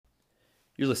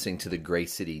You're listening to the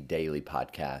Grace City Daily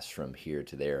podcast from here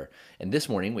to there. And this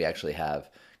morning we actually have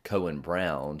Cohen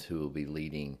Brown, who will be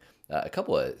leading a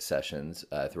couple of sessions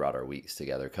throughout our weeks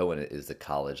together. Cohen is the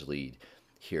college lead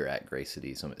here at Grace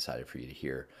City, so I'm excited for you to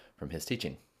hear from his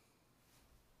teaching.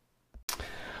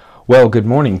 Well, good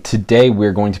morning. Today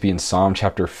we're going to be in Psalm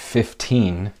chapter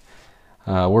 15.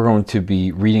 We're going to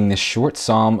be reading this short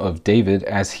psalm of David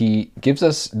as he gives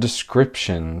us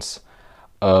descriptions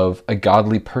of a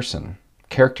godly person,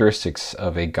 characteristics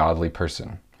of a godly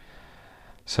person.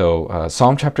 So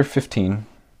Psalm chapter 15,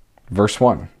 verse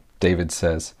 1, David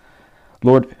says,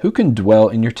 "Lord, who can dwell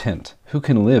in your tent? Who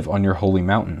can live on your holy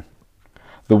mountain?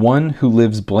 The one who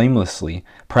lives blamelessly,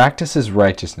 practices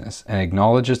righteousness, and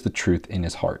acknowledges the truth in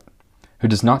his heart, who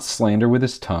does not slander with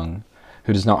his tongue,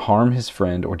 who does not harm his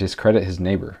friend or discredit his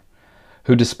neighbor,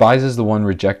 who despises the one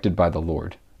rejected by the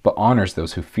Lord, but honors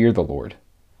those who fear the Lord,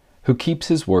 who keeps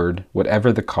his word,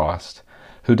 whatever the cost,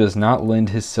 who does not lend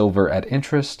his silver at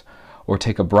interest or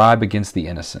take a bribe against the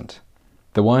innocent.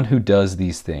 The one who does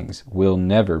these things will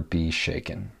never be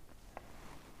shaken."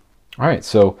 All right,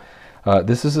 so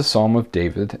this is a Psalm of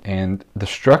David, and the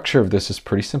structure of this is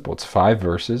pretty simple. It's 5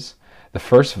 verses. The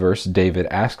first verse, David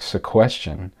asks a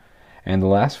question, and the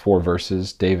last 4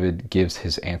 verses, David gives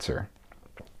his answer.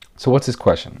 So what's his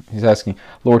question? He's asking,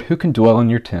 "Lord, who can dwell in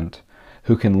your tent?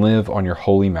 Who can live on your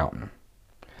holy mountain?"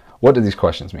 What do these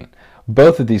questions mean?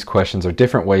 Both of these questions are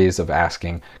different ways of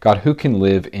asking, God, who can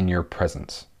live in your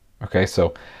presence? Okay,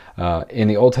 so in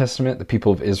the Old Testament, the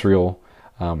people of Israel,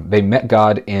 they met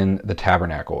God in the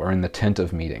tabernacle or in the tent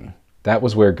of meeting. That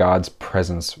was where God's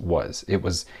presence was. It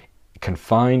was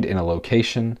confined in a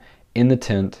location in the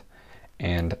tent,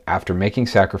 and after making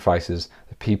sacrifices,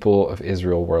 the people of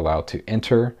Israel were allowed to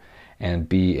enter and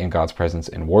be in God's presence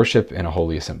in worship in a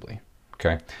holy assembly.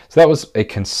 Okay, so that was a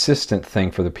consistent thing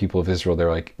for the people of Israel.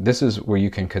 They're like, this is where you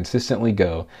can consistently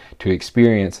go to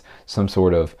experience some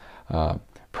sort of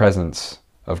presence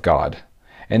of God.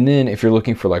 And then if you're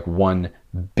looking for like one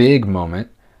big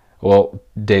moment, well,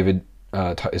 David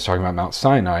is talking about Mount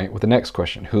Sinai with the next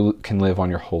question, who can live on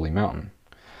your holy mountain?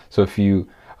 So if you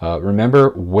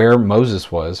remember where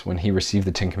Moses was when he received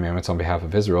the 10 Commandments on behalf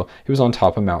of Israel, he was on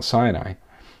top of Mount Sinai.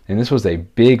 And this was a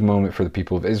big moment for the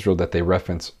people of Israel that they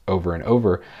reference over and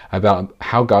over about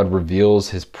how God reveals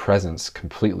his presence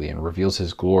completely and reveals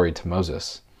his glory to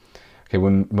Moses. Okay,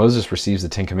 when Moses receives the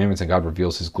 10 Commandments and God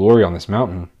reveals his glory on this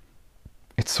mountain,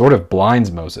 it sort of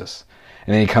blinds Moses.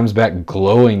 And then he comes back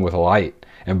glowing with light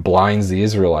and blinds the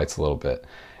Israelites a little bit.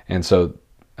 And so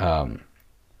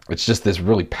it's just this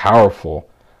really powerful,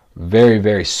 very,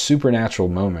 very supernatural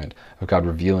moment of God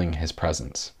revealing his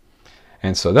presence.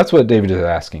 And so that's what David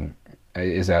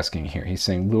is asking here. He's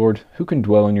saying, Lord, who can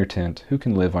dwell in your tent? Who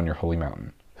can live on your holy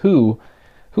mountain? Who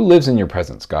lives in your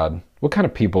presence, God? What kind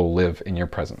of people live in your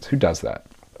presence? Who does that?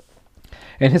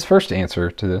 And his first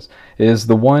answer to this is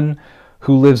the one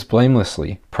who lives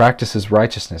blamelessly, practices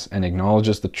righteousness, and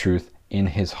acknowledges the truth in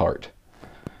his heart.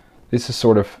 These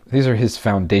are his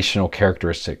foundational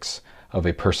characteristics of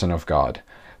a person of God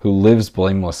who lives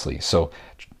blamelessly. So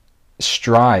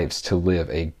strives to live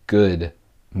a good,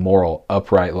 moral,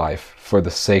 upright life for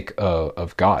the sake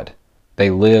of God.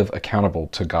 They live accountable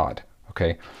to God.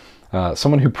 Okay,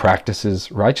 someone who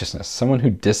practices righteousness, someone who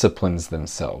disciplines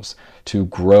themselves to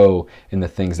grow in the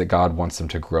things that God wants them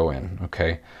to grow in.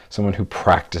 Okay, someone who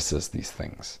practices these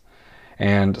things,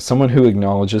 and someone who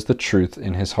acknowledges the truth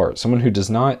in his heart. Someone who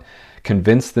does not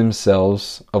convince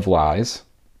themselves of lies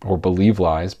or believe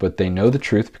lies, but they know the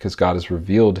truth because God has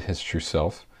revealed his true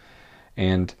self.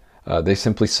 And they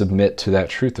simply submit to that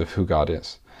truth of who God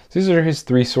is. These are his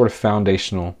 3 sort of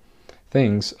foundational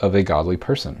things of a godly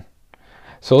person.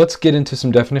 So let's get into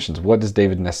some definitions. What does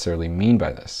David necessarily mean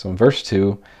by this? So in verse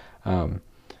 2,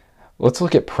 let's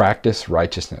look at practice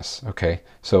righteousness. Okay,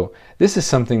 so this is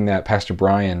something that Pastor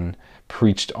Brian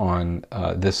preached on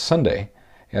this Sunday.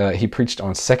 He preached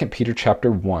on 2 Peter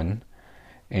chapter 1,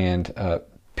 and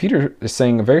Peter is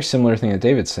saying a very similar thing that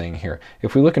David's saying here.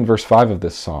 If we look in verse 5 of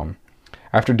this psalm,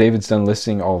 after David's done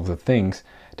listing all of the things,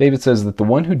 David says that the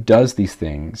one who does these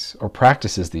things or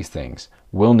practices these things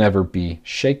will never be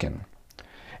shaken.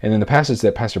 And then the passage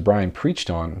that Pastor Brian preached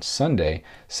on Sunday,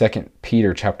 2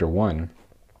 Peter chapter 1,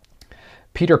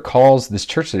 Peter calls this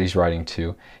church that he's writing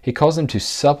to, he calls them to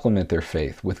supplement their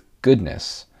faith with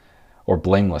goodness or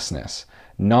blamelessness,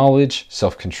 knowledge,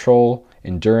 self-control,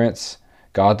 endurance,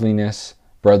 godliness,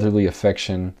 brotherly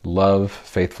affection, love,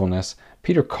 faithfulness.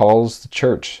 Peter calls the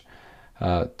church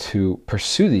to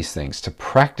pursue these things, to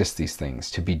practice these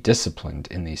things, to be disciplined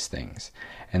in these things.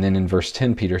 And then in verse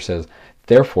 10, Peter says,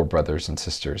 "Therefore, brothers and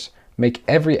sisters, make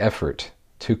every effort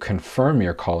to confirm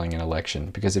your calling and election,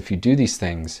 because if you do these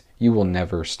things, you will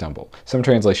never stumble. Some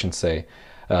translations say,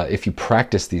 if you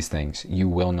practice these things, you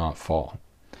will not fall.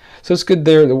 So it's good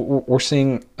there that we're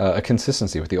seeing a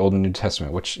consistency with the Old and New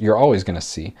Testament, which you're always going to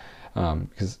see,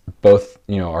 because both,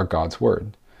 are God's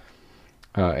word.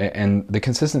 And the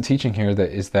consistent teaching here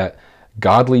is that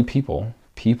godly people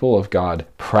of God,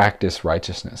 practice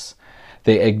righteousness.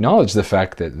 They acknowledge the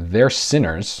fact that they're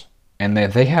sinners and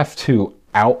that they have to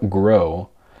outgrow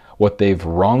what they've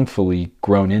wrongfully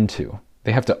grown into.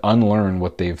 They have to unlearn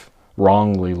what they've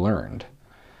wrongly learned.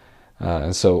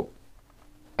 And so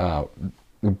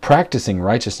practicing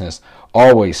righteousness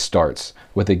always starts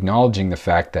with acknowledging the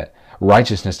fact that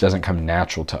righteousness doesn't come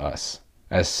natural to us.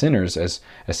 As sinners, as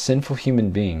sinful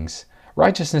human beings,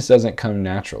 righteousness doesn't come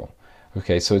natural.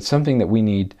 Okay, so it's something that we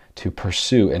need to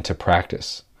pursue and to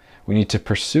practice. We need to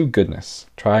pursue goodness,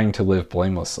 trying to live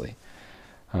blamelessly.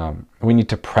 We need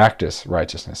to practice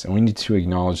righteousness, and we need to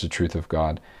acknowledge the truth of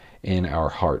God in our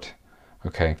heart.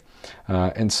 Okay,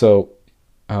 and so,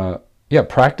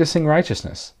 practicing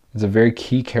righteousness is a very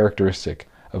key characteristic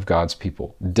of God's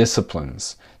people.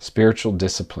 Disciplines, spiritual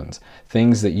disciplines,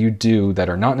 things that you do that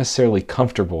are not necessarily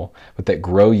comfortable, but that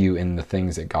grow you in the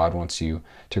things that God wants you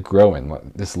to grow in.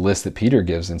 This list that Peter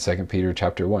gives in 2 Peter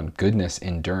chapter 1, goodness,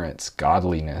 endurance,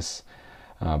 godliness,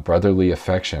 brotherly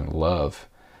affection, love,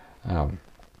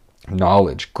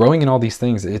 knowledge. Growing in all these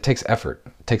things, it takes effort.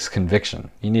 It takes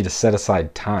conviction. You need to set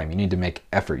aside time. You need to make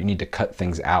effort. You need to cut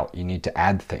things out. You need to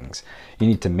add things. You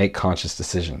need to make conscious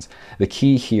decisions. The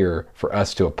key here for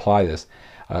us to apply this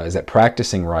is that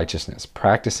practicing righteousness,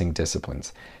 practicing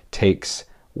disciplines, takes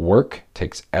work,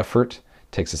 takes effort,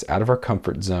 takes us out of our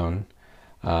comfort zone.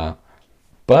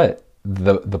 But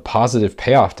the positive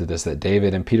payoff to this that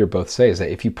David and Peter both say is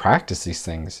that if you practice these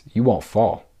things, you won't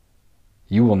fall.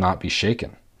 You will not be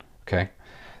shaken. Okay?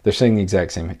 They're saying the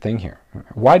exact same thing here.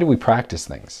 Why do we practice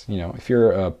things? If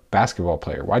you're a basketball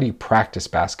player, why do you practice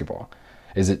basketball?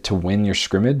 Is it to win your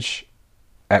scrimmage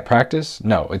at practice?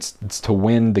 No, it's to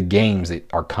win the games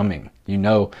that are coming.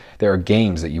 There are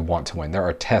games that you want to win. There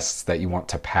are tests that you want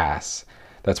to pass.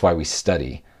 That's why we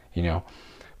study,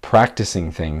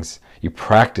 Practicing things, you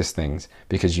practice things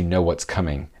because you know what's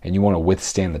coming and you want to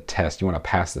withstand the test. You want to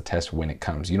pass the test when it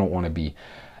comes. You don't want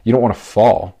to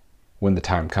fall when the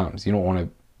time comes. You don't want to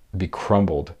be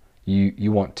crumbled.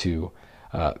 You want to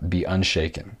be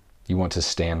unshaken. You want to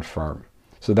stand firm.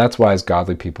 So that's why as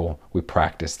godly people, we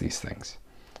practice these things.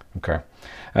 Okay.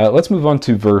 Let's move on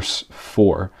to verse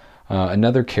 4.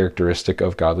 Another characteristic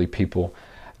of godly people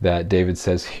that David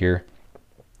says here.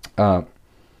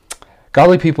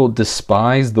 Godly people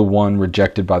despise the one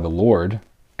rejected by the Lord,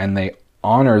 and they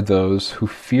honor those who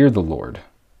fear the Lord.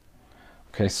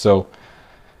 Okay, so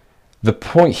the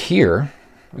point here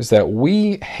is that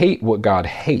we hate what God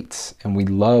hates, and we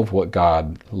love what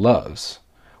God loves.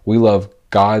 We love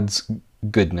God's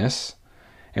goodness,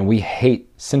 and we hate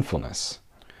sinfulness.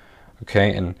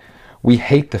 Okay, and we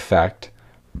hate the fact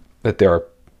that there are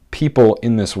people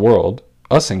in this world,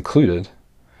 us included,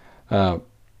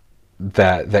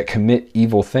 that commit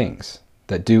evil things,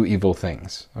 that do evil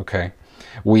things. Okay,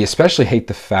 we especially hate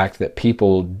the fact that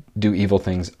people do evil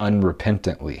things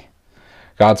unrepentantly.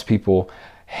 God's people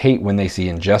hate when they see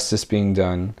injustice being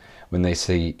done, when they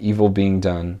see evil being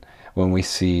done, when we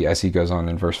see, as he goes on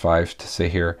in verse 5 to say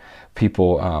here,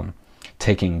 people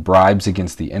taking bribes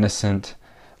against the innocent,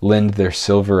 lend their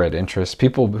silver at interest,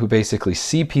 people who basically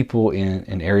see people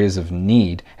in areas of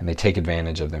need and they take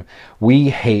advantage of them. We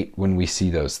hate when we see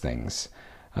those things.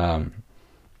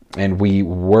 And we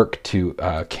work to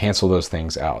cancel those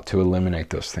things out, to eliminate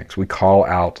those things. We call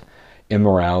out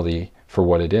immorality for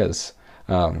what it is.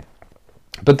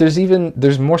 But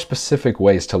there's more specific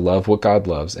ways to love what God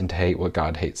loves and to hate what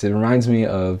God hates. It reminds me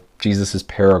of Jesus'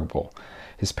 parable,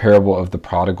 his parable of the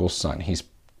prodigal son. He's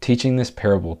teaching this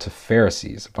parable to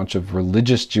Pharisees, a bunch of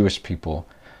religious Jewish people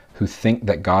who think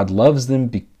that God loves them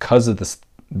because of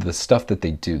the stuff that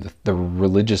they do, the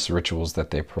religious rituals that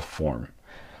they perform.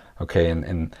 Okay,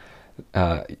 and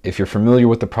if you're familiar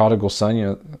with the prodigal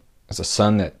son, it's a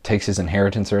son that takes his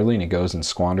inheritance early and he goes and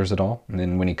squanders it all. And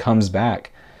then when he comes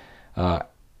back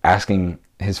asking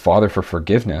his father for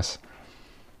forgiveness,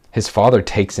 his father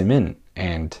takes him in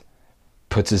and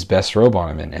puts his best robe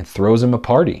on him and throws him a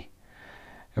party.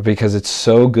 Because it's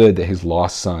so good that his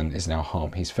lost son is now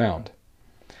home. He's found.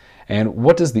 And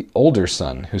what does the older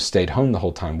son who stayed home the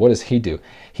whole time, what does he do?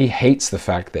 He hates the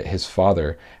fact that his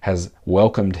father has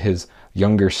welcomed his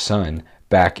younger son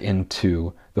back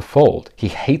into the fold. He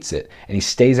hates it, and he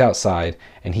stays outside,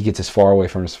 and he gets as far away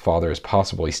from his father as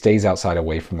possible. He stays outside,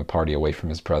 away from the party, away from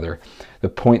his brother. The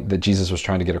point that Jesus was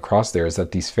trying to get across there is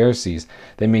that these Pharisees,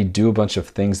 they may do a bunch of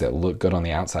things that look good on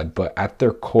the outside, but at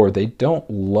their core, they don't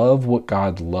love what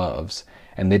God loves,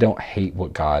 and they don't hate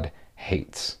what God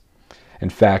hates. In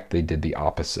fact, they did the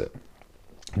opposite.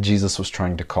 Jesus was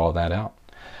trying to call that out.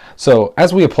 So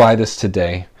as we apply this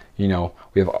today,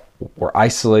 we're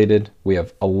isolated. We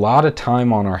have a lot of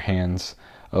time on our hands.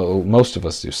 Most of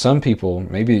us do. Some people,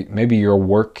 maybe your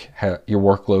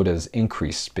workload has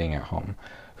increased being at home.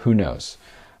 Who knows?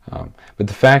 But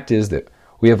the fact is that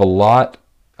we have a lot.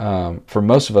 For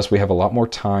most of us, we have a lot more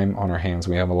time on our hands.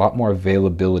 We have a lot more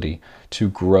availability to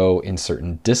grow in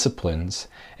certain disciplines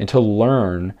and to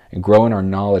learn and grow in our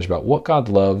knowledge about what God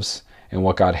loves and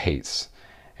what God hates.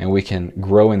 And we can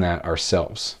grow in that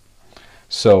ourselves.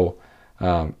 So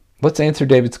let's answer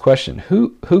David's question.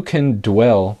 Who can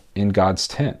dwell in God's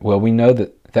tent? Well, we know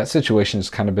that situation has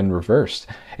kind of been reversed.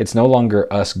 It's no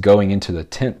longer us going into the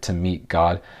tent to meet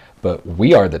God, but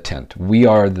we are the tent. We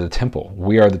are the temple.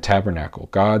 We are the tabernacle.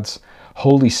 God's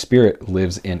Holy Spirit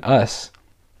lives in us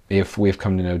if we have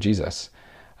come to know Jesus.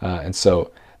 And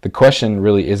so the question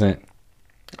really isn't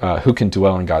who can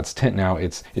dwell in God's tent now.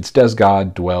 It's does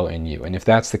God dwell in you? And if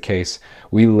that's the case,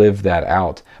 we live that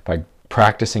out by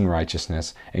practicing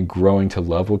righteousness and growing to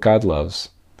love what God loves,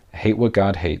 hate what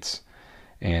God hates,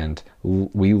 and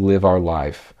we live our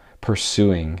life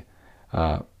pursuing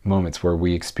moments where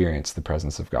we experience the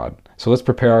presence of God. So let's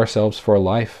prepare ourselves for a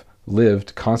life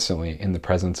lived constantly in the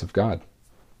presence of God.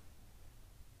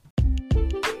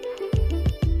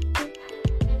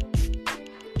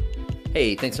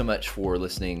 Hey, thanks so much for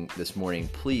listening this morning.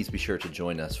 Please be sure to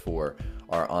join us for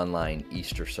our online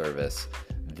Easter service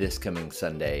this coming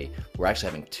Sunday. We're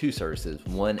actually having two services,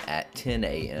 one at 10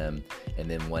 a.m.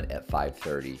 and then one at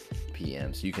 5:30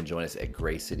 p.m. So you can join us at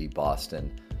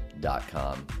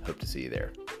gracecityboston.com. Hope to see you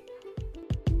there.